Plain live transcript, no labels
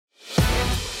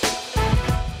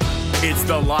It's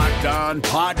the Locked On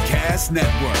Podcast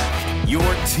Network, your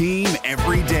team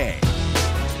every day.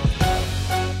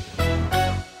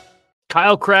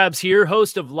 Kyle Krabs here,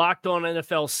 host of Locked On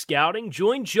NFL Scouting.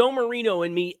 Join Joe Marino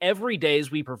and me every day as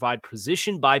we provide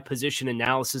position-by-position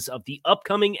analysis of the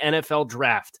upcoming NFL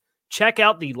Draft. Check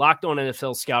out the Locked On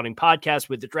NFL Scouting podcast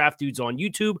with the Draft Dudes on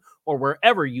YouTube or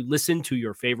wherever you listen to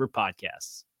your favorite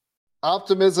podcasts.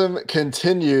 Optimism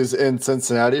continues in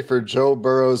Cincinnati for Joe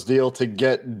Burrow's deal to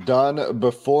get done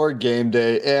before game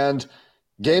day, and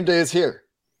game day is here.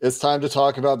 It's time to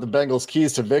talk about the Bengals'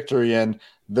 keys to victory and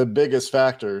the biggest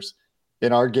factors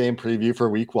in our game preview for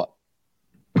Week 1.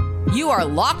 You are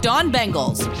Locked On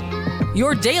Bengals,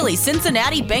 your daily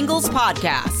Cincinnati Bengals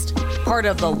podcast, part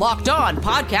of the Locked On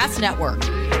Podcast Network,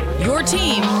 your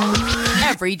team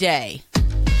every day.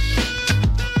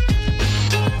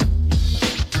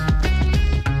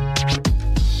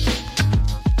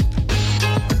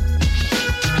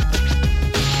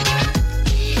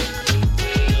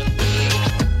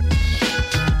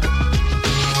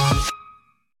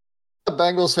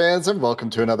 Bengals fans, and welcome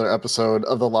to another episode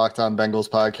of the Locked On Bengals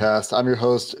podcast. I'm your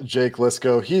host, Jake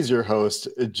Lisco. He's your host,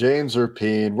 James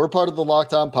Rapine. We're part of the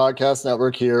Locked On Podcast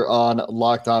Network here on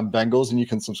Locked On Bengals, and you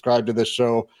can subscribe to this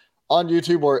show on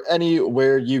YouTube or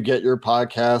anywhere you get your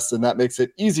podcasts, and that makes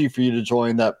it easy for you to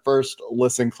join that first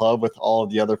listen club with all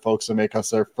of the other folks that make us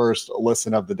their first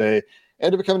listen of the day,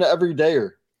 and to become an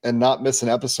everydayer and not miss an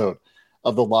episode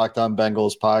of the Locked On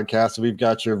Bengals podcast. We've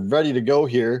got you ready to go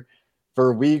here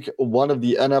for Week 1 of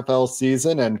the NFL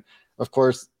season. And of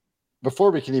course, before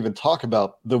we can even talk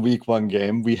about the Week 1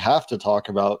 game, we have to talk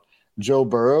about Joe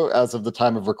Burrow. As of the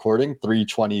time of recording,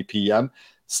 3:20 p.m.,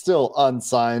 still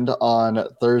unsigned on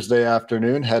Thursday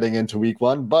afternoon heading into Week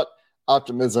 1, but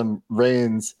optimism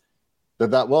reigns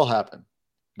that will happen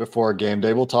before game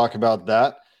day. We'll talk about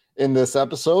that in this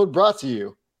episode, brought to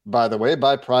you, by the way,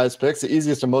 by Prize Picks, the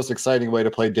easiest and most exciting way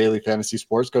to play daily fantasy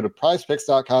sports. Go to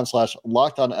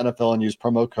prizepicks.com/LockedOnNFL and use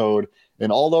promo code in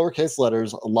all lowercase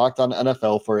letters,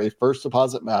 LockedOnNFL, for a first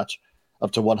deposit match up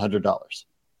to $100.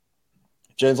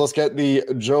 James, let's get the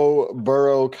Joe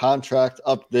Burrow contract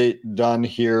update done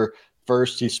here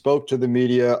first. He spoke to the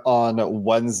media on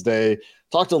Wednesday,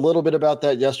 talked a little bit about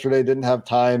that yesterday, didn't have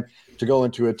time to go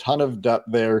into a ton of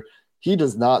depth there. He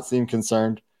does not seem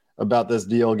concerned about this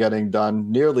deal getting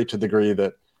done, nearly to the degree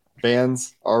that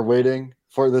fans are waiting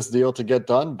for this deal to get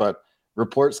done, but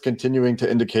reports continuing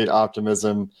to indicate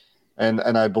optimism. And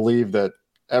I believe that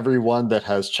everyone that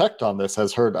has checked on this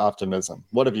has heard optimism.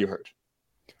 What have you heard?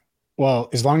 Well,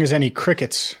 as long as any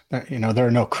crickets, there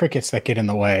are no crickets that get in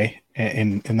the way,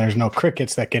 and there's no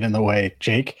crickets that get in the way,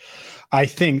 Jake. I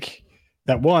think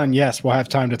that one, yes, we'll have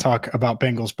time to talk about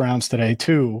Bengals Browns today.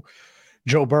 Two,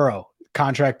 Joe Burrow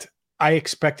contract. I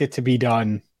expect it to be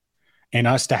done and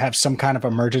us to have some kind of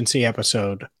emergency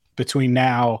episode between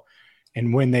now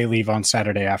and when they leave on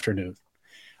Saturday afternoon.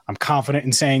 I'm confident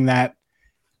in saying that.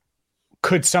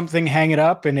 Could something hang it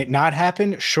up and it not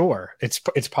happen? Sure,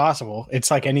 it's possible. It's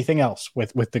like anything else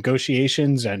with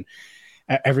negotiations and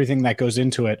everything that goes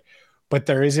into it. But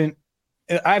I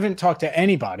haven't talked to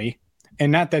anybody,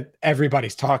 and not that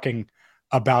everybody's talking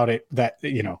about it that,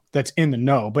 that's in the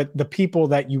know, but the people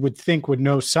that you would think would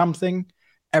know something,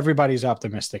 everybody's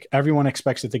optimistic. Everyone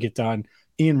expects it to get done.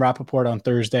 Ian Rappaport on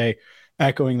Thursday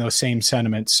echoing those same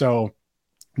sentiments. So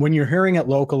when you're hearing it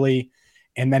locally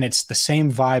and then it's the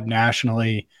same vibe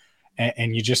nationally,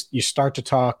 and you start to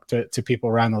talk to people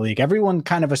around the league, everyone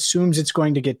kind of assumes it's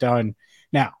going to get done.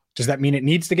 Now, does that mean it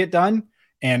needs to get done?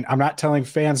 And I'm not telling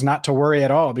fans not to worry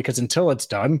at all, because until it's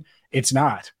done, it's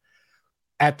not.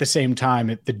 At the same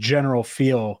time, the general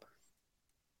feel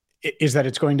is that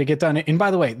it's going to get done. And by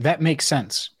the way, that makes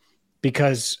sense,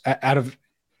 because out of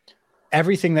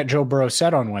everything that Joe Burrow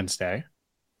said on Wednesday,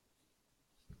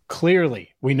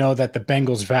 clearly we know that the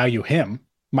Bengals value him.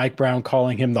 Mike Brown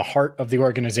calling him the heart of the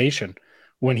organization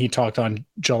when he talked on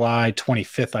July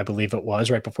 25th, I believe it was,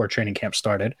 right before training camp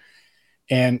started.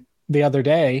 And the other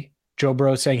day, Joe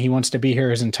Burrow saying he wants to be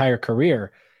here his entire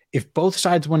career. If both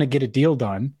sides want to get a deal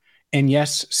done, and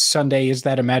yes, Sunday is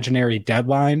that imaginary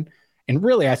deadline, and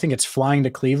really I think it's flying to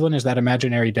Cleveland is that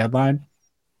imaginary deadline,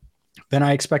 then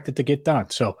I expect it to get done.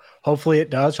 So hopefully it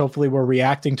does. Hopefully we're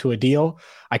reacting to a deal.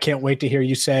 I can't wait to hear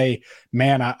you say,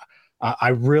 man, I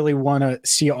really want to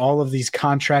see all of these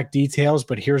contract details,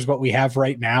 but here's what we have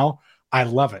right now. I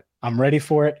love it. I'm ready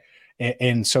for it.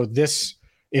 And so this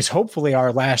is hopefully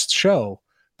our last show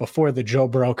before the Joe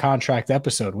Burrow contract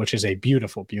episode, which is a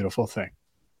beautiful, beautiful thing.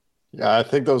 Yeah, I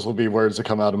think those will be words that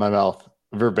come out of my mouth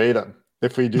verbatim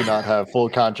if we do not have full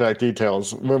contract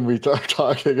details when we start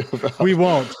talking about. We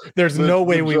won't. There's no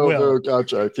way we will. Burrow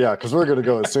contract. Yeah, because we're going to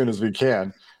go as soon as we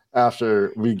can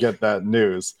after we get that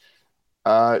news.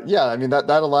 Yeah, I mean, that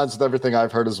aligns with everything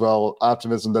I've heard as well.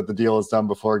 Optimism that the deal is done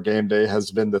before game day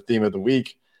has been the theme of the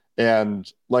week.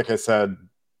 And like I said,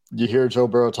 you hear Joe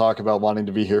Burrow talk about wanting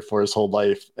to be here for his whole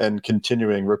life and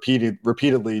continuing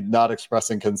repeatedly not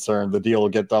expressing concern. The deal will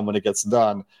get done when it gets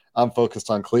done. I'm focused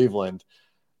on Cleveland.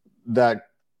 That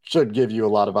should give you a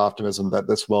lot of optimism that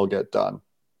this will get done.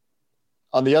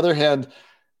 On the other hand,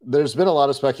 there's been a lot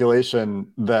of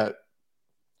speculation that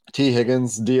T.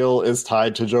 Higgins' deal is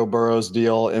tied to Joe Burrow's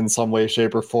deal in some way,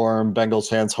 shape, or form. Bengals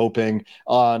fans hoping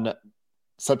on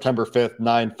September 5th,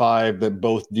 9/5, that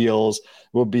both deals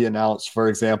will be announced, for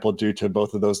example, due to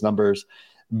both of those numbers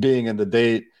being in the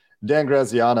date. Dan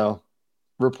Graziano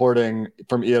reporting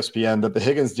from ESPN that the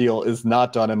Higgins deal is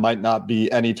not done and might not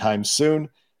be anytime soon.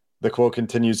 The quote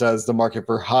continues as the market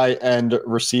for high-end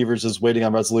receivers is waiting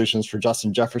on resolutions for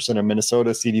Justin Jefferson in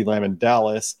Minnesota, CeeDee Lamb in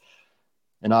Dallas,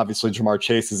 and obviously Jamar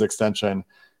Chase's extension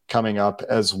coming up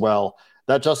as well.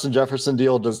 That Justin Jefferson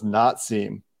deal does not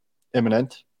seem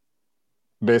imminent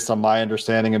based on my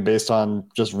understanding and based on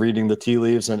just reading the tea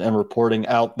leaves and reporting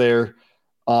out there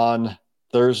on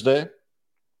Thursday.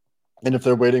 And if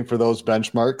they're waiting for those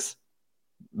benchmarks,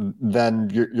 then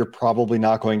you're probably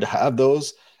not going to have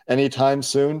those anytime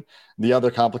soon. The other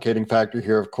complicating factor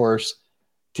here, of course,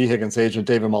 T. Higgins' agent,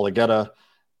 David Mulligetta,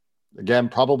 again,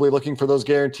 probably looking for those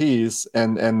guarantees,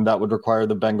 and that would require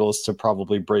the Bengals to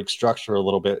probably break structure a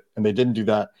little bit. And they didn't do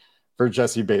that for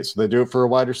Jesse Bates. So they do it for a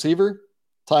wide receiver?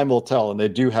 Time will tell, and they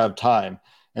do have time.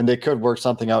 And they could work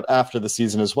something out after the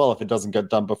season as well if it doesn't get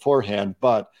done beforehand.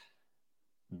 But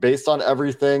based on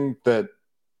everything that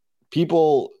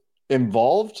people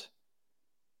involved,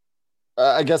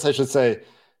 I guess I should say,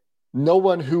 no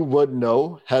one who would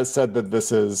know has said that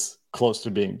this is close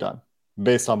to being done,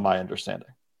 based on my understanding.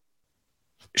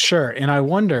 Sure. And I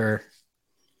wonder,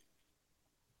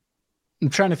 I'm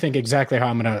trying to think exactly how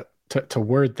I'm going to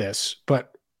word this,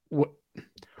 but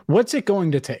what's it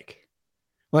going to take?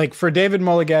 Like for David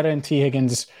Mulligetta and T.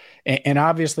 Higgins, and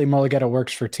obviously Mulligetta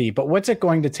works for T, but what's it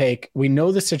going to take? We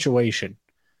know the situation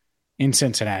in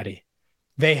Cincinnati.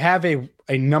 They have a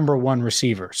number one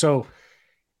receiver. So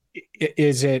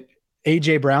is it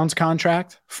A.J. Brown's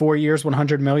contract, 4 years,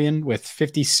 $100 million with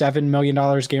 $57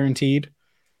 million guaranteed?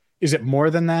 Is it more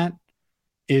than that?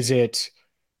 Is it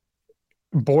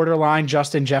borderline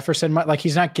Justin Jefferson? Like,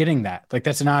 he's not getting that. Like,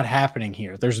 that's not happening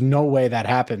here. There's no way that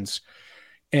happens.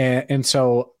 And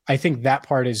so I think that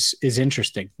part is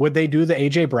interesting. Would they do the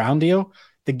A.J. Brown deal?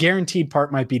 The guaranteed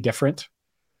part might be different,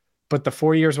 but the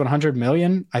 4 years, $100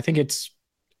 million, I think it's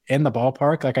in the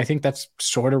ballpark. Like, I think that's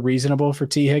sort of reasonable for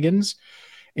T. Higgins.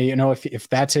 You know, if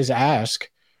that's his ask,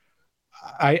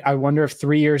 I wonder if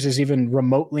 3 years is even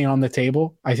remotely on the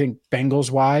table. I think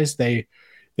Bengals wise, they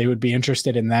would be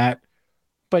interested in that.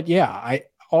 But yeah,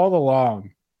 all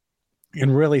along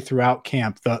and really throughout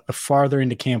camp, the farther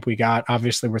into camp we got,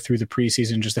 obviously we're through the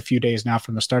preseason, just a few days now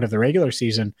from the start of the regular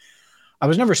season. I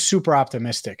was never super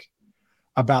optimistic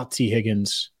about T.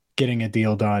 Higgins getting a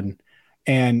deal done.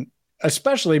 And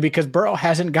especially because Burrow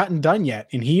hasn't gotten done yet,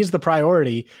 and he's the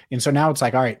priority. And so now it's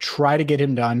like, all right, try to get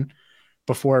him done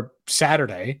before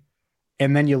Saturday.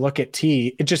 And then you look at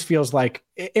T, it just feels like,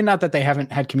 and not that they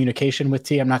haven't had communication with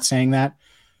T, I'm not saying that,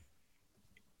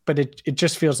 but it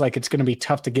just feels like it's going to be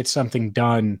tough to get something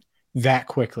done that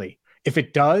quickly. If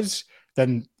it does,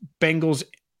 then Bengals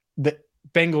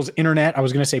internet, I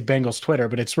was going to say Bengals Twitter,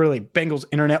 but it's really Bengals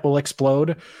internet will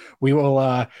explode. We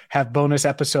will have bonus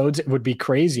episodes. It would be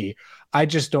crazy. I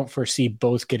just don't foresee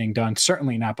both getting done.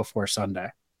 Certainly not before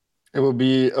Sunday. It would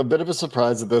be a bit of a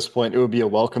surprise at this point. It would be a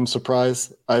welcome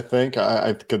surprise, I think.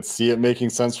 I could see it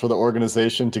making sense for the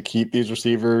organization to keep these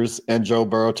receivers and Joe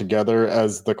Burrow together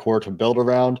as the core to build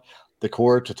around, the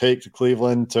core to take to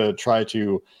Cleveland to try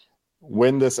to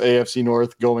win this AFC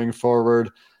North going forward.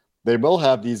 They will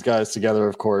have these guys together,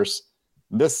 of course,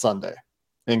 this Sunday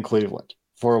in Cleveland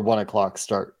for a 1:00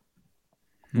 start.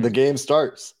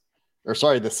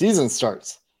 The season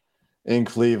starts in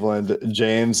Cleveland,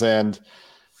 James. And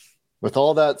with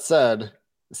all that said,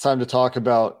 it's time to talk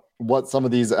about what some of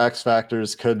these X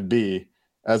factors could be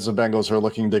as the Bengals are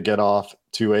looking to get off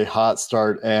to a hot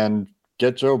start and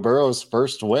get Joe Burrow's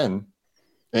first win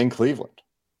in Cleveland.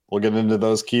 We'll get into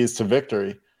those keys to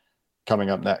victory coming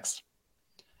up next.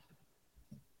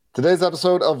 Today's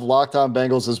episode of Locked On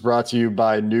Bengals is brought to you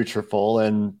by Nutrafol,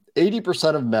 and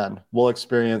 80% of men will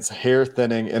experience hair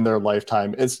thinning in their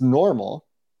lifetime. It's normal,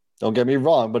 don't get me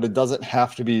wrong, but it doesn't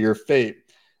have to be your fate.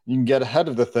 you can get ahead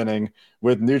of the thinning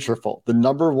with Nutrafol, the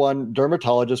 #1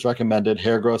 dermatologist recommended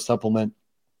hair growth supplement,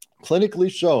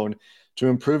 clinically shown to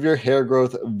improve your hair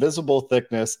growth, visible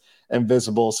thickness, and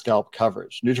visible scalp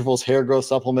coverage. Nutrafol's hair growth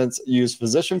supplements use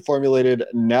physician-formulated,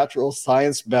 natural,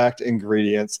 science-backed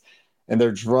ingredients, and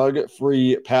their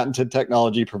drug-free patented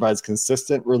technology provides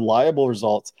consistent, reliable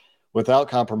results without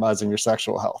compromising your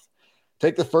sexual health.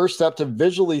 Take the first step to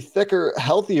visually thicker,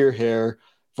 healthier hair.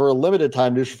 For a limited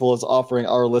time, Nutrafol is offering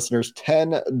our listeners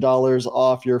 $10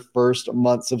 off your first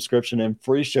month subscription and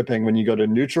free shipping when you go to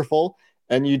Nutrafol,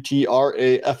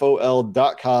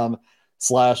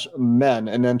 nutrafol.com/men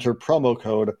and enter promo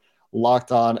code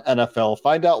LockedOnNFL.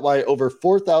 Find out why over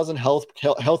 4,000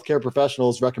 healthcare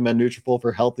professionals recommend Nutrafol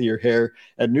for healthier hair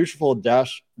at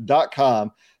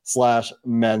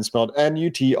Nutrafol.com/men, spelled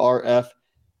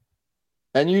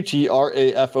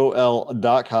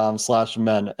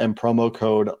Nutrafol.com/men and promo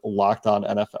code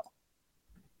LockedOnNFL.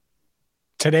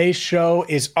 Today's show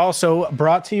is also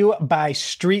brought to you by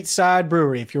Streetside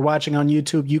Brewery. If you're watching on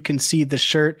YouTube, you can see the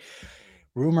shirt.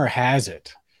 Rumor has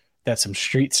it that some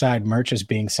Streetside merch is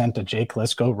being sent to Jake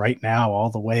Lisco right now,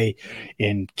 all the way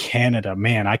in Canada.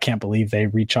 Man, I can't believe they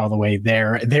reach all the way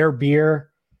there. Their beer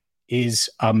is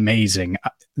amazing.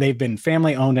 They've been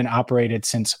family owned and operated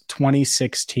since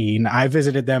 2016. I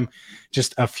visited them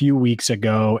just a few weeks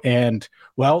ago, and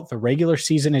well, the regular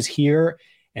season is here.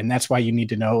 And that's why you need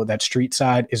to know that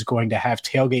Streetside is going to have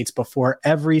tailgates before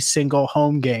every single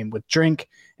home game with drink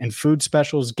and food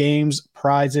specials, games,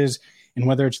 prizes, and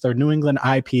whether it's their New England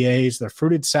IPAs, their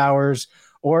fruited sours,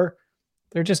 or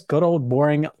they're just good old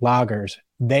boring lagers,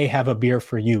 they have a beer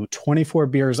for you. 24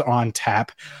 beers on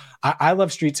tap. I love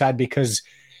Streetside because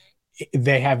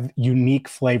they have unique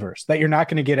flavors that you're not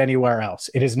going to get anywhere else.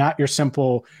 It is not your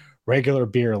simple regular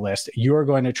beer list. You are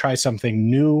going to try something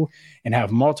new and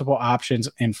have multiple options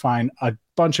and find a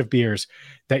bunch of beers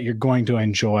that you're going to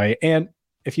enjoy. And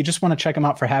if you just want to check them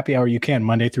out for happy hour, you can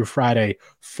Monday through Friday,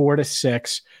 4 to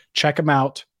 6. Check them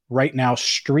out right now.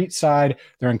 Streetside.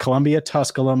 They're in Columbia,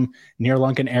 Tusculum, near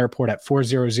Lunken Airport at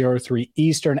 4003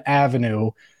 Eastern Avenue.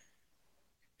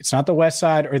 It's not the west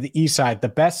side or the east side. The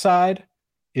best side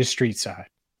is Streetside.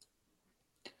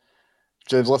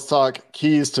 James, let's talk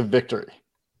keys to victory.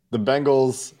 The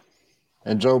Bengals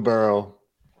and Joe Burrow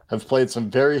have played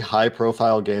some very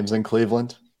high-profile games in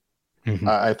Cleveland. Mm-hmm.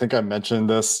 I think I mentioned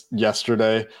this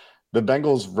yesterday. The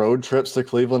Bengals' road trips to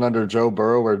Cleveland under Joe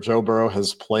Burrow, where Joe Burrow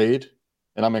has played,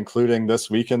 and I'm including this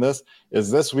week in this,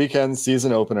 is this weekend's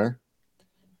season opener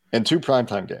and 2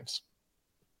 primetime games.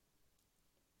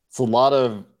 It's a lot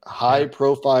of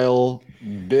high-profile,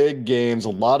 big games, a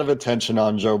lot of attention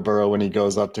on Joe Burrow when he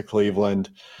goes up to Cleveland.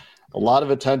 A lot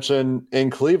of attention in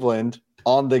Cleveland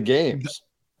on the games.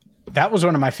 That was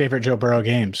one of my favorite Joe Burrow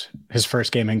games, his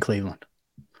first game in Cleveland.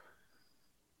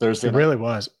 Thursday night. It really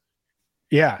was.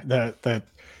 Yeah, the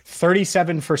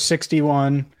 37 for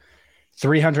 61,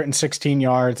 316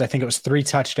 yards. I think it was 3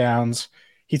 touchdowns.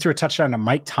 He threw a touchdown to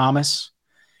Mike Thomas.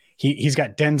 He's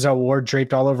got Denzel Ward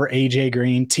draped all over A.J.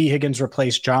 Green. T. Higgins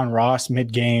replaced John Ross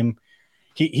mid-game.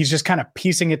 He's just kind of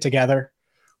piecing it together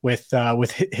with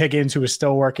Higgins, who is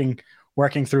still working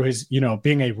through his,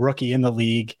 being a rookie in the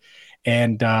league.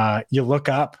 And you look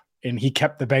up, and he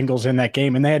kept the Bengals in that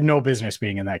game, and they had no business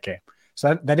being in that game.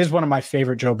 So that is one of my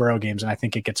favorite Joe Burrow games, and I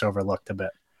think it gets overlooked a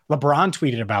bit. LeBron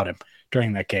tweeted about him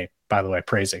during that game, by the way,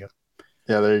 praising him.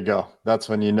 Yeah, there you go. That's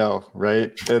when you know,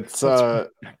 right? It's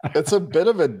it's a bit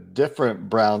of a different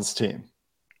Browns team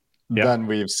than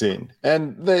we've seen.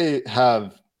 And they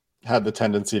have had the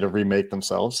tendency to remake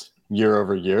themselves year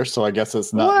over year. So I guess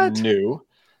it's not new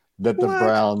that the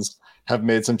Browns have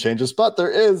made some changes, but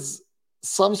there is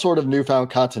some sort of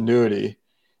newfound continuity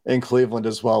in Cleveland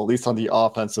as well, at least on the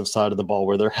offensive side of the ball,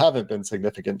 where there haven't been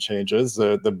significant changes,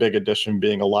 the big addition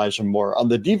being Elijah Moore. On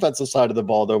the defensive side of the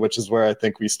ball, though, which is where I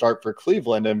think we start for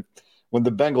Cleveland, and when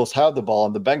the Bengals have the ball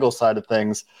on the Bengals side of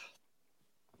things,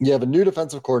 you have a new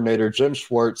defensive coordinator, Jim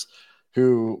Schwartz,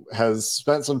 who has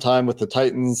spent some time with the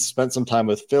Titans, spent some time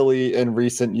with Philly in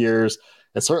recent years,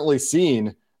 has certainly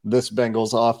seen this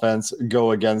Bengals offense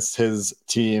go against his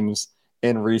teams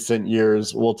in recent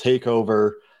years, will take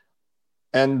over.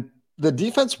 And the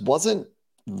defense wasn't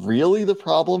really the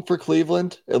problem for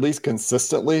Cleveland, at least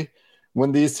consistently,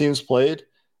 when these teams played,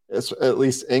 at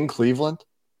least in Cleveland.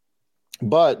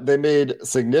 But they made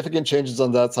significant changes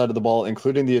on that side of the ball,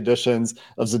 including the additions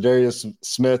of Zadarius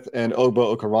Smith and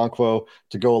Ogba Okoronkwo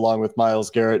to go along with Myles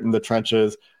Garrett in the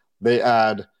trenches. They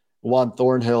add Juan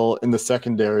Thornhill in the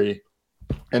secondary.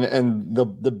 And the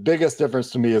biggest difference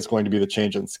to me is going to be the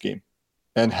change in scheme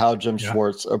and how Jim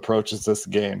Schwartz approaches this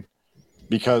game.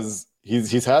 Because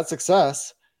he's had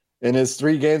success In his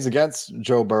 3 games against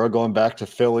Joe Burrow, going back to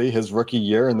Philly, his rookie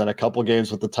year, and then a couple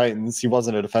games with the Titans, he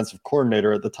wasn't a defensive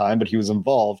coordinator at the time, but he was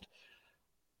involved.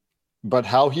 But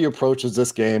how he approaches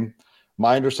this game,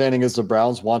 my understanding is the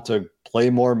Browns want to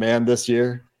play more man this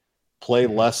year, play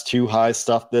less too high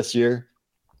stuff this year.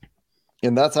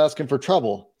 And that's asking for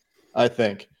trouble, I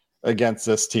think, against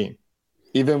this team,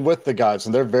 even with the guys.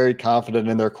 And they're very confident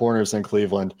in their corners in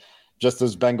Cleveland, just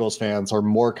as Bengals fans are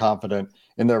more confident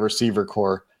in their receiver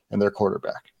core and their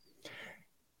quarterback.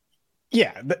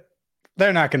 Yeah,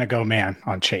 they're not going to go man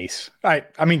on Chase. I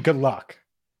mean, good luck.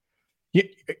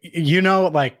 You know,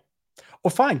 like,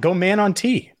 well, fine, go man on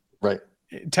T. Right.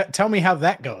 Tell me how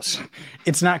that goes.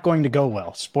 It's not going to go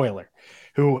well. Spoiler.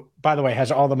 Who, by the way,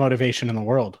 has all the motivation in the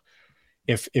world,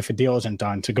 if a deal isn't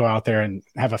done, to go out there and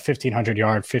have a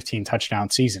 1,500-yard, 15-touchdown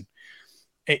season.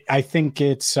 I think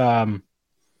it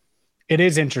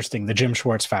is interesting, the Jim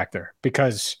Schwartz factor,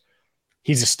 because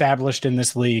he's established in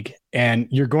this league, and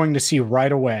you're going to see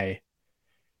right away,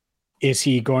 is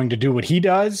he going to do what he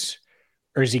does,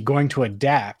 or is he going to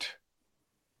adapt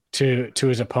to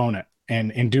his opponent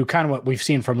and do kind of what we've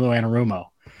seen from Lou Anarumo?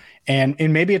 And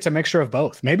maybe it's a mixture of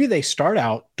both. Maybe they start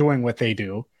out doing what they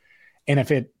do, and if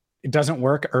it doesn't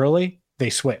work early, they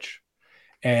switch.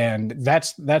 And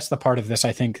that's the part of this,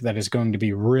 I think, that is going to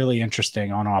be really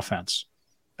interesting on offense,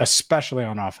 especially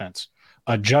on offense,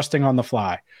 adjusting on the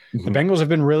fly. Mm-hmm. The Bengals have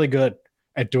been really good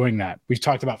at doing that. We've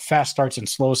talked about fast starts and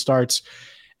slow starts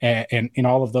and in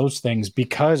all of those things,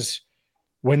 because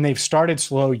when they've started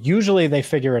slow, usually they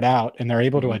figure it out and they're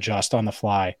able to adjust on the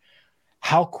fly.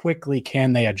 How quickly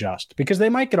can they adjust? Because they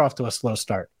might get off to a slow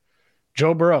start.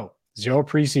 Joe Burrow, 0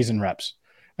 preseason reps.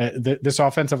 This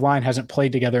offensive line hasn't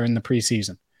played together in the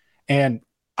preseason. And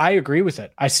I agree with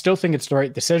it. I still think it's the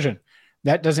right decision.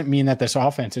 That doesn't mean that this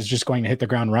offense is just going to hit the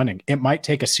ground running. It might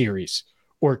take a series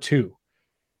or 2,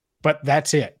 but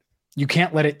that's it. You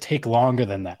can't let it take longer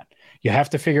than that. You have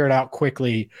to figure it out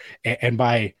quickly. And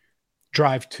by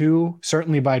drive 2,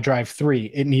 certainly by drive 3,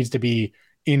 it needs to be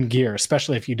in gear,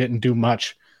 especially if you didn't do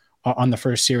much on the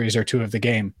first series or 2 of the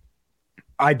game.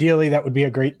 Ideally, that would be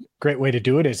a great way to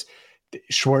do it, is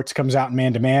Schwartz comes out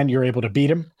man-to-man. You're able to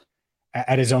beat him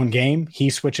at his own game. He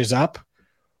switches up.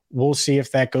 We'll see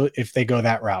if they go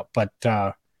that route. But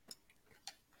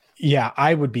yeah,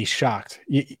 I would be shocked.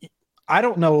 I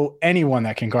don't know anyone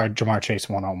that can guard Jamar Chase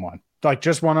one-on-one. Like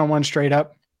just one-on-one straight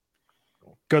up.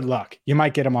 Good luck. You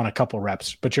might get him on a couple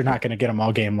reps, but you're not going to get him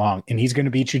all game long. And he's going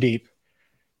to beat you deep.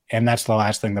 And that's the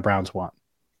last thing the Browns want.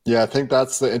 Yeah, I think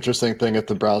that's the interesting thing. If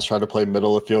the Browns try to play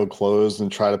middle of field closed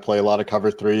and try to play a lot of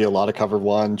cover 3, a lot of cover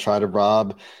 1, try to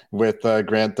rob with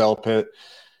Grant Delpit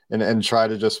and try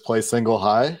to just play single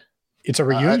high. It's a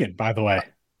reunion, by the way,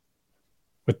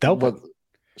 with Delpit.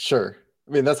 Sure.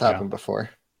 I mean, that's happened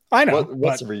before. I know.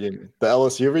 What's a reunion? The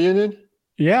LSU reunion?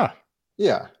 Yeah.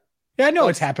 Yeah. Yeah, I know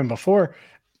it's happened before.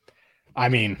 I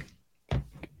mean,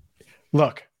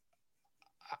 look.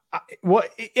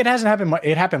 It hasn't happened.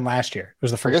 It happened last year. It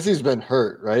was the first. I guess he's been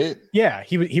hurt, right? Yeah,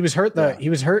 he was hurt. He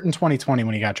was hurt in 2020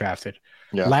 when he got drafted.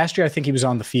 Yeah. Last year, I think he was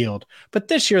on the field, but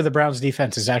this year the Browns'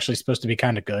 defense is actually supposed to be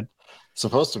kind of good.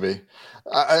 Supposed to be.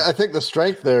 I think the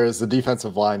strength there is the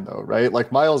defensive line, though, right?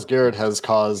 Like Myles Garrett has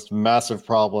caused massive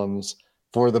problems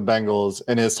for the Bengals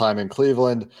in his time in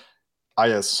Cleveland. I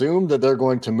assume that they're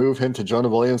going to move him to Jonah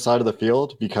Williams' side of the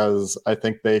field because I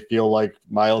think they feel like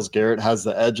Myles Garrett has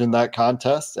the edge in that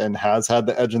contest and has had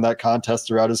the edge in that contest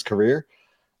throughout his career.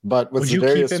 But with would you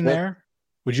keep him there?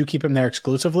 Would you keep him there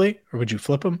exclusively, or would you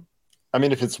flip him? I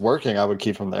mean, if it's working, I would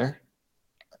keep him there.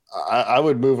 I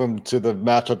would move him to the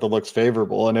matchup that looks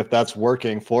favorable, and if that's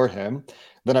working for him,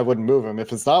 then I wouldn't move him.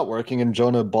 If it's not working and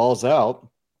Jonah balls out,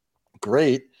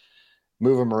 great.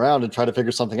 Move him around and try to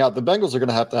figure something out. The Bengals are going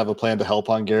to have a plan to help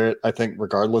on Garrett, I think,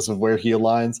 regardless of where he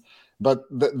aligns. But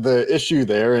the issue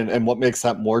there and what makes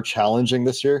that more challenging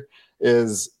this year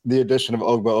is the addition of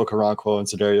Ogba Okoronkwo and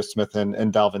Za'Darius Smith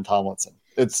and Dalvin Tomlinson.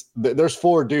 There's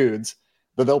 4 dudes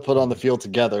that they'll put on the field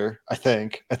together, I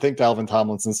think. I think Dalvin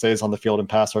Tomlinson stays on the field in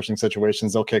pass rushing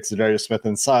situations. They'll kick Za'Darius Smith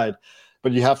inside,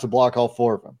 but you have to block all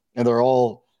 4 of them. And they're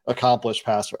all accomplished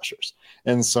pass rushers.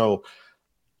 And so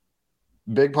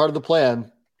big part of the plan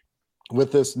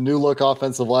with this new look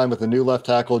offensive line with a new left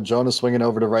tackle, Jonah swinging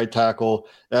over to right tackle,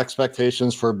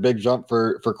 expectations for a big jump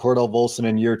for Cordell Volson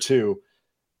in year 2.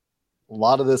 A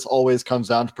lot of this always comes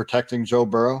down to protecting Joe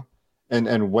Burrow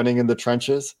and winning in the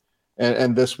trenches.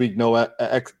 And this week, no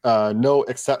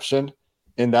exception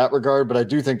in that regard. But I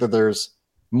do think that there's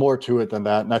more to it than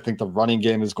that. And I think the running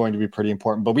game is going to be pretty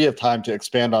important. But we have time to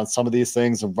expand on some of these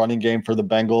things. The running game for the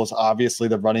Bengals, obviously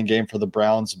the running game for the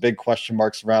Browns, big question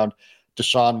marks around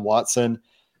Deshaun Watson.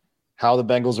 how the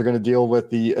Bengals are going to deal with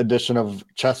the addition of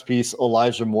chess piece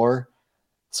Elijah Moore.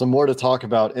 Some more to talk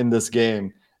about in this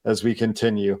game as we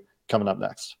continue coming up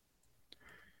next.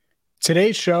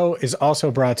 Today's show is also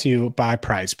brought to you by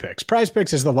Prize Picks. Prize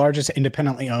Picks is the largest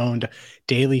independently owned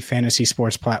daily fantasy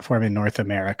sports platform in North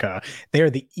America. They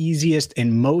are the easiest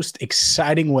and most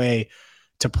exciting way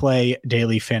to play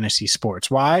daily fantasy sports.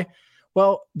 Why?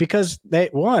 Well, because they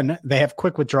have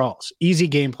quick withdrawals, easy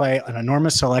gameplay, an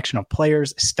enormous selection of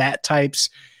players, stat types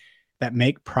that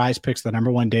make Prize Picks the number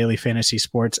one daily fantasy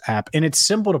sports app. And it's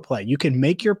simple to play. You can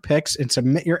make your picks and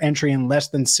submit your entry in less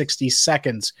than 60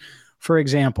 seconds. For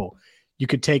example, you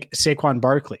could take Saquon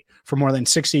Barkley for more than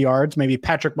 60 yards, maybe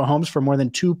Patrick Mahomes for more than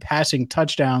 2 passing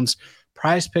touchdowns.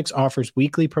 Prize Picks offers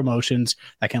weekly promotions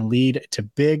that can lead to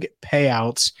big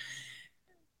payouts.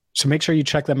 So make sure you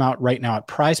check them out right now at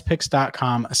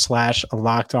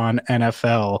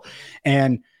prizepicks.com/LockedOnNFL.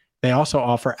 And they also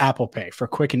offer Apple Pay for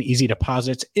quick and easy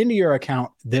deposits into your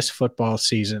account this football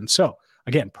season. So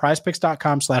again,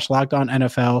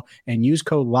 prizepicks.com/LockedOnNFL and use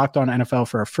code LockedOnNFL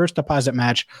for a first deposit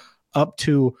match up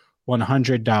to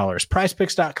 $100.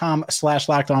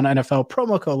 prizepicks.com/LockedOnNFL,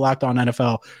 promo code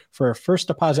LockedOnNFL for a first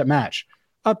deposit match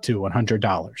up to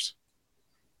 $100.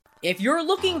 If you're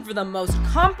looking for the most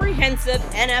comprehensive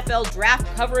NFL draft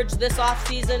coverage this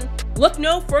offseason, look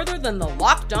no further than the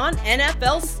Locked On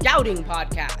NFL Scouting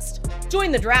Podcast.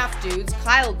 Join the draft dudes,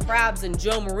 Kyle Krabs and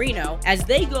Joe Marino, as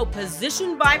they go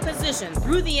position by position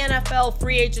through the NFL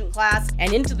free agent class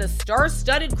and into the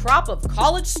star-studded crop of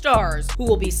college stars who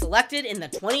will be selected in the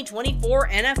 2024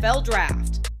 NFL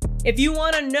Draft. If you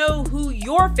want to know who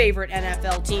your favorite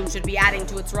NFL team should be adding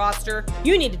to its roster,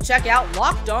 you need to check out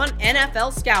Locked On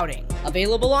NFL Scouting,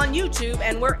 available on YouTube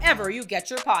and wherever you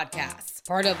get your podcasts.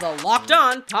 Part of the Locked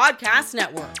On Podcast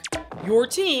Network, your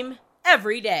team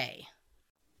every day.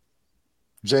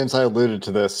 James, I alluded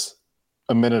to this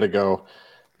a minute ago.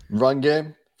 Run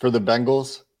game for the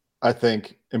Bengals, I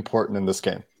think, important in this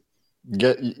game.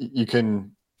 You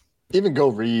can even go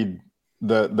read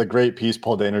the great piece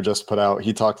Paul Dehner just put out.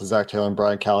 He talked to Zach Taylor and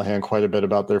Brian Callahan quite a bit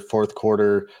about their fourth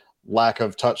quarter lack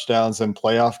of touchdowns in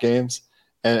playoff games.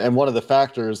 And one of the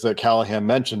factors that Callahan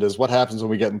mentioned is what happens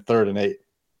when we get in 3rd and 8.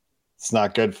 It's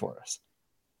not good for us.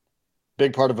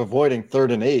 Big part of avoiding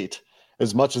 3rd and 8,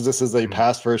 as much as this is a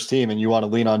pass first team and you want to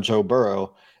lean on Joe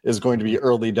Burrow, is going to be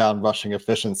early down rushing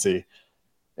efficiency.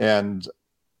 And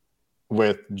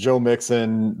with Joe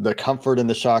Mixon, the comfort in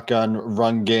the shotgun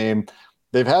run game,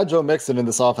 they've had Joe Mixon in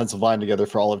this offensive line together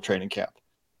for all of training camp.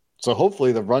 So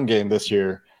hopefully the run game this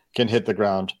year can hit the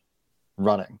ground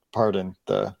running. Pardon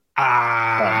the...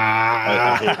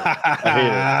 I hate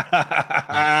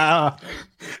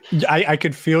it. I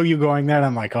could feel you going there. And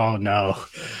I'm like, oh, no.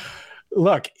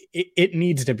 Look, it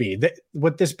needs to be.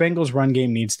 What this Bengals run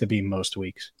game needs to be most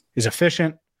weeks is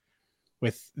efficient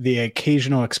with the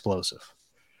occasional explosive.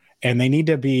 And they need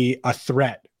to be a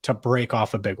threat to break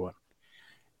off a big one.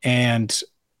 And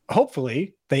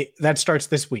hopefully that starts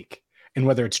this week. And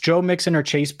whether it's Joe Mixon or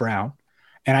Chase Brown,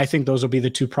 and I think those will be the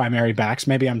 2 primary backs.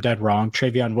 Maybe I'm dead wrong.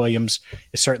 Travion Williams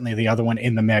is certainly the other one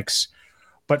in the mix.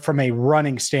 But from a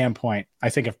running standpoint,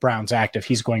 I think if Brown's active,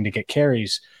 he's going to get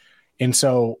carries. And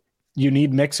so you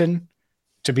need Mixon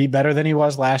to be better than he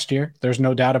was last year. There's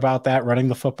no doubt about that. Running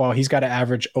the football, he's got to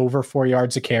average over 4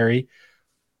 yards a carry.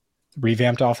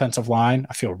 Revamped offensive line.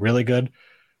 I feel really good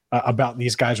about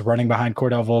these guys running behind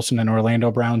Cordell Volson and Orlando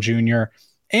Brown Jr.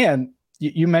 And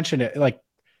you mentioned it, like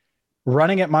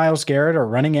running at Myles Garrett or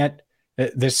running at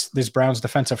this Browns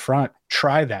defensive front.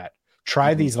 Try that.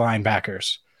 Try these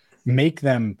linebackers. Make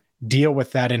them deal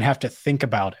with that and have to think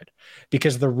about it.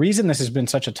 Because the reason this has been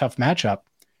such a tough matchup,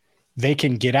 they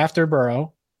can get after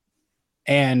Burrow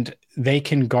and they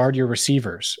can guard your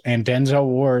receivers. And Denzel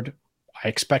Ward, I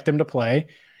expect him to play,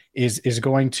 is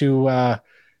going to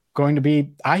be,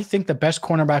 I think, the best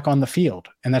cornerback on the field.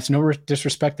 And that's no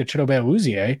disrespect to Chidobe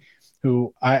Awuzie,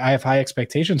 who I have high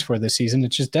expectations for this season.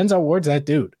 It's just Denzel Ward's that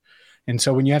dude. And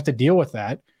so when you have to deal with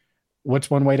that,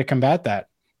 what's one way to combat that?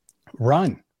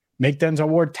 Run. Make Denzel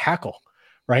Ward tackle,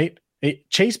 right?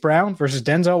 Chase Brown versus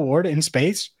Denzel Ward in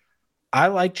space. I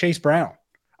like Chase Brown.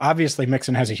 Obviously,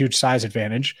 Mixon has a huge size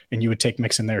advantage, and you would take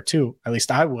Mixon there too. At least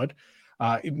I would.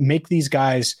 Make these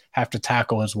guys have to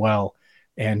tackle as well.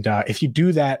 And if you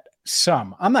do that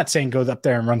I'm not saying go up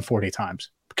there and run 40 times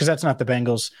because that's not the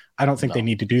Bengals. I don't think they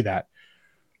need to do that.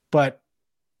 But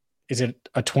is it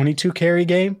a 22 carry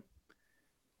game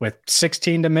with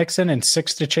 16 to Mixon and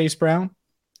 6 to Chase Brown?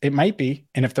 It might be.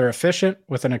 And if they're efficient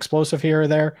with an explosive here or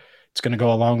there, it's going to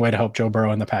go a long way to help Joe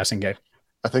Burrow in the passing game.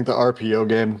 I think the RPO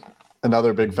game,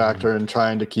 another big factor in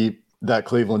trying to keep that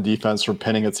Cleveland defense from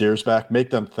pinning its ears back.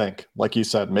 Make them think, like you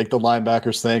said, make the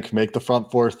linebackers think, make the front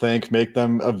four think, make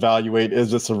them evaluate, is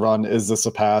this a run? Is this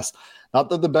a pass? Not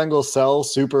that the Bengals sell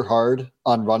super hard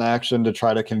on run action to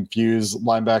try to confuse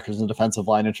linebackers and defensive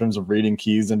line in terms of reading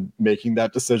keys and making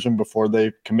that decision before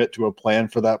they commit to a plan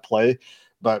for that play.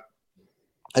 But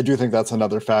I do think that's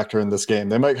another factor in this game.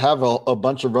 They might have a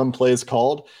bunch of run plays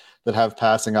called that have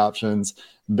passing options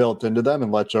built into them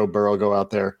and let Joe Burrow go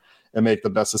out there and make the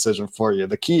best decision for you.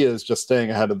 The key is just staying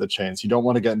ahead of the chains. You don't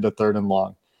want to get into 3rd and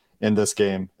long in this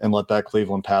game and let that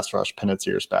Cleveland pass rush pin its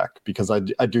ears back, because I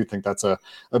do think that's a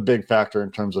big factor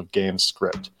in terms of game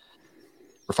script.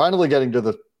 We're finally getting to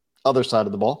the other side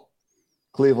of the ball.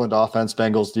 Cleveland offense,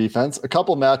 Bengals defense. A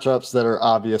couple matchups that are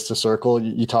obvious to circle.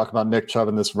 You talk about Nick Chubb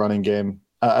in this running game.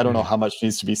 I don't know how much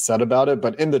needs to be said about it,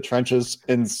 but in the trenches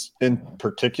in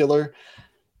particular,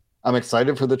 I'm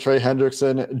excited for the Trey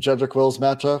Hendrickson, Jedrick Wills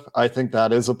matchup. I think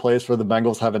that is a place where the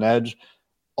Bengals have an edge.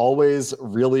 Always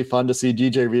really fun to see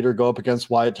DJ Reader go up against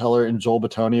Wyatt Teller and Joel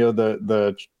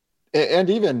Bitonio, and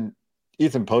even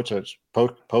Ethan Posich,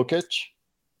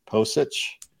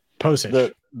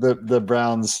 the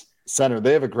Browns center.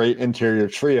 They have a great interior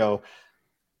trio.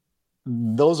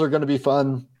 Those are going to be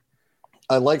fun.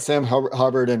 I like Sam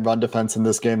Hubbard in run defense in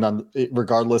this game,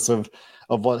 regardless of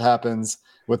what happens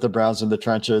with the Browns in the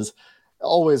trenches.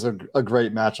 Always a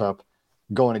great matchup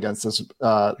going against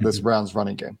this Browns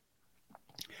running game.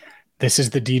 This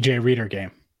is the DJ Reader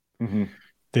game. Mm-hmm.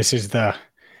 This is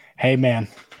hey man,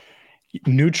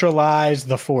 neutralize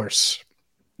the force.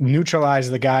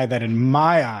 Neutralize the guy that in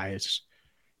my eyes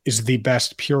is the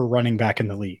best pure running back in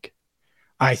the league.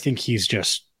 I think he's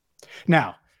just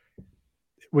now,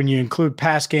 when you include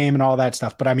pass game and all that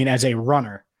stuff, but I mean, as a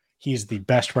runner, he's the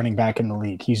best running back in the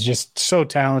league. He's just so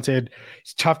talented.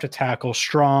 He's tough to tackle,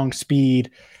 strong, speed,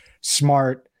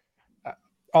 smart,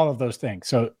 all of those things.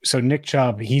 So Nick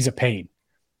Chubb, he's a pain.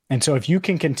 And so if you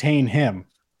can contain him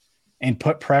and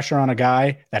put pressure on a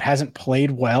guy that hasn't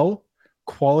played well,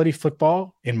 quality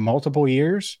football in multiple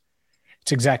years,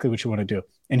 it's exactly what you want to do.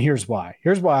 And here's why.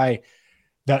 Here's why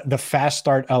the fast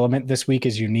start element this week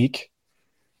is unique.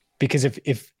 Because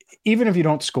if even if you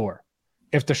don't score,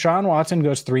 if Deshaun Watson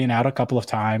goes 3 and out a couple of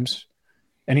times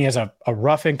and he has a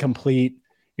rough incomplete,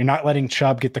 you're not letting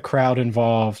Chubb get the crowd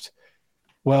involved,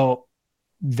 well,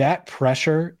 that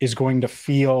pressure is going to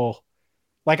feel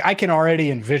like I can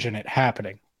already envision it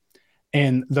happening.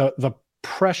 And the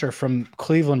pressure from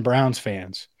Cleveland Browns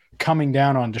fans coming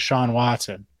down on Deshaun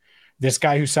Watson, this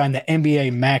guy who signed the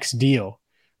NBA max deal,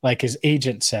 like his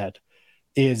agent said,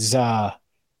 is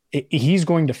he's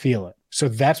going to feel it. So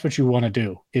that's what you want to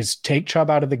do, is take Chubb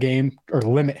out of the game or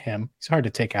limit him. He's hard to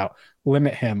take out.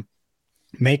 Limit him,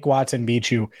 make Watson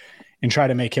beat you, and try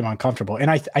to make him uncomfortable.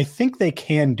 And I think they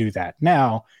can do that.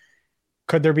 Now,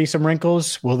 could there be some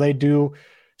wrinkles? Will they do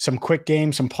some quick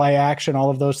game, some play action, all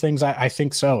of those things? I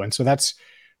think so. And so that's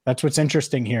what's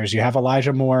interesting here is you have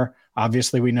Elijah Moore.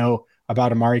 Obviously, we know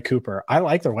about Amari Cooper. I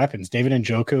like their weapons. David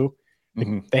Njoku,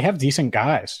 they have decent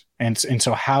guys. And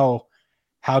so how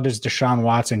does Deshaun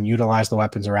Watson utilize the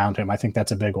weapons around him? I think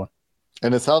that's a big one.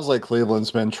 And it sounds like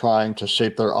Cleveland's been trying to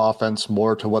shape their offense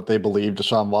more to what they believe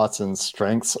Deshaun Watson's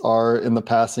strengths are in the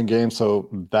passing game. So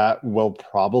that will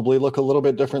probably look a little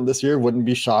bit different this year. Wouldn't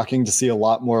be shocking to see a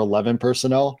lot more 11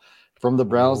 personnel from the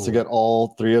Browns to get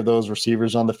all 3 of those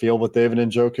receivers on the field with David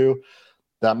Njoku.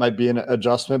 That might be an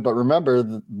adjustment. But remember,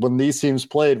 when these teams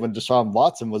played, when Deshaun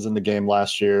Watson was in the game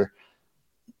last year,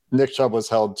 Nick Chubb was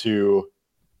held to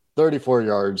 34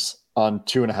 yards on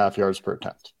 2.5 yards per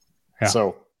attempt. Yeah.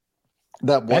 So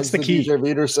that was the key. DJ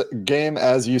Reader game.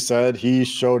 As you said, he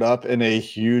showed up in a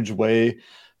huge way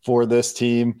for this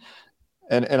team.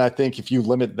 And I think if you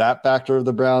limit that factor of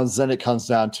the Browns, then it comes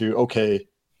down to, okay,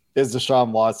 is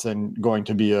Deshaun Watson going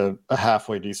to be a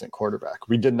halfway decent quarterback?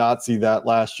 We did not see that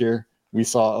last year. We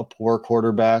saw a poor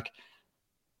quarterback.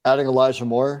 Adding Elijah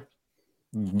Moore,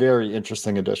 very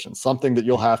interesting addition. Something that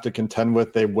you'll have to contend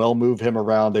with. They will move him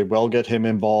around. They will get him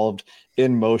involved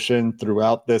in motion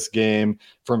throughout this game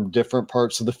from different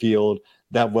parts of the field.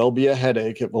 That will be a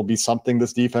headache. It will be something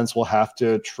this defense will have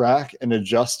to track and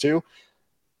adjust to.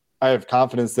 I have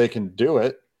confidence they can do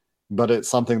it, but it's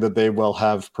something that they will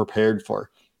have prepared for.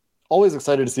 Always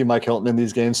excited to see Mike Hilton in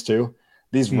these games too.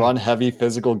 These run-heavy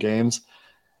physical games.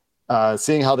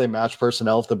 Seeing how they match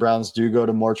personnel. If the Browns do go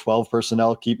to more 12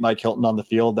 personnel, keep Mike Hilton on the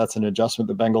field. That's an adjustment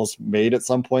the Bengals made at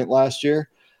some point last year.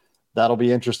 That'll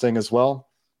be interesting as well.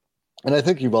 And I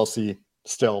think you will see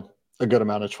still a good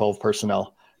amount of 12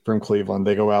 personnel from Cleveland.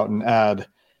 They go out and add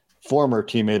former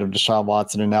teammate of Deshaun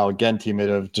Watson and now again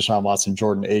teammate of Deshaun Watson,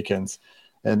 Jordan Akins,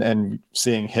 and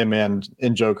seeing him and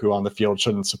Njoku on the field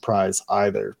shouldn't surprise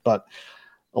either. But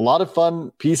a lot of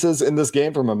fun pieces in this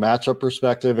game from a matchup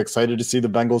perspective. Excited to see the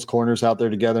Bengals corners out there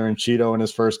together, and Cheeto in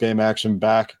his first game action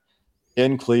back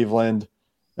in Cleveland.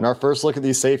 And our first look at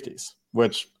these safeties,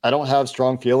 which I don't have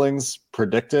strong feelings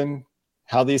predicting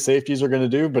how these safeties are going to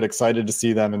do, but excited to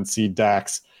see them and see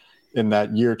Dax in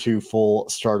that year 2 full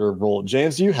starter role.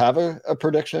 James, do you have a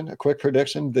quick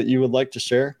prediction that you would like to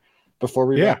share before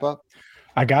we wrap up?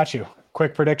 I got you.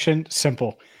 Quick prediction,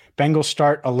 simple. Bengals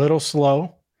start a little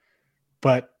slow,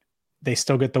 but they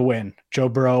still get the win. Joe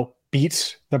Burrow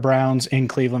beats the Browns in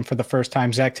Cleveland for the first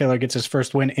time. Zach Taylor gets his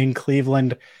first win in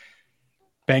Cleveland.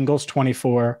 Bengals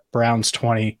 24, Browns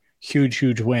 20.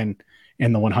 Huge win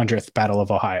in the 100th Battle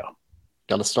of Ohio.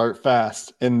 Got to start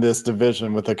fast in this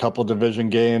division with a couple division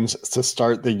games to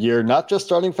start the year. Not just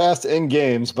starting fast in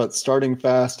games, but starting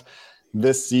fast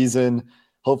this season.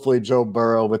 Hopefully Joe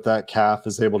Burrow with that calf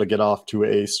is able to get off to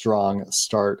a strong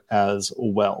start as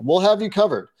well. We'll have you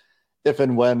covered if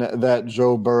and when that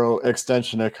Joe Burrow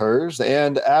extension occurs,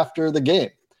 and after the game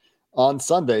on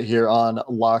Sunday here on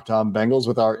Locked On Bengals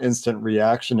with our instant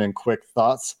reaction and quick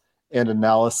thoughts and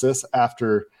analysis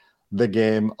after the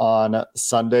game on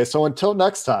Sunday. So until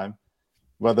next time,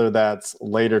 whether that's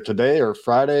later today or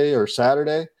Friday or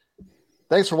Saturday,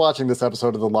 thanks for watching this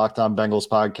episode of the Locked On Bengals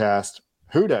podcast.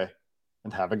 Hooday,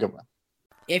 and have a good one.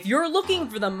 If you're looking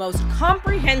for the most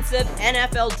comprehensive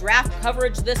NFL draft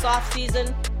coverage this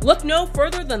offseason, look no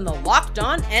further than the Locked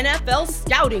On NFL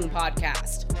Scouting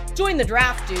Podcast. Join the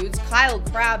draft dudes, Kyle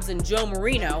Krabs and Joe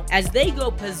Marino, as they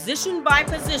go position by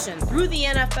position through the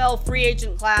NFL free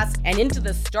agent class and into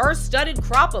the star-studded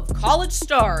crop of college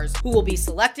stars who will be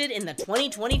selected in the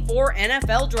 2024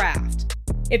 NFL Draft.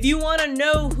 If you want to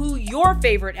know who your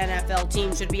favorite NFL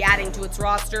team should be adding to its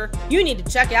roster, you need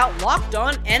to check out Locked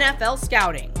On NFL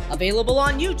Scouting, available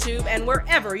on YouTube and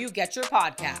wherever you get your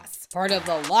podcasts. Part of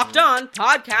the Locked On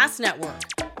Podcast Network,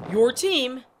 your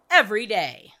team every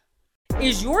day.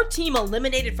 Is your team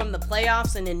eliminated from the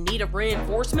playoffs and in need of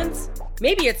reinforcements?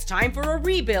 Maybe it's time for a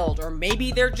rebuild, or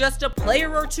maybe they're just a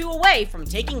player or two away from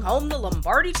taking home the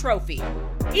Lombardi Trophy.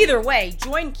 Either way,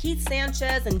 join Keith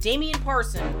Sanchez and Damian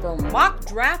Parson for Mock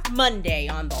Draft Monday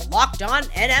on the Locked On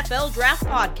NFL Draft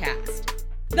Podcast.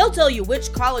 They'll tell you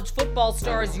which college football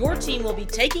stars your team will be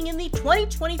taking in the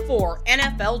 2024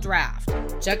 NFL Draft.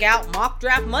 Check out Mock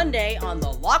Draft Monday on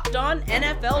the Locked On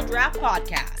NFL Draft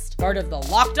Podcast, part of the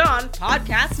Locked On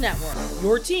Podcast Network,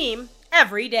 your team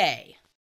every day.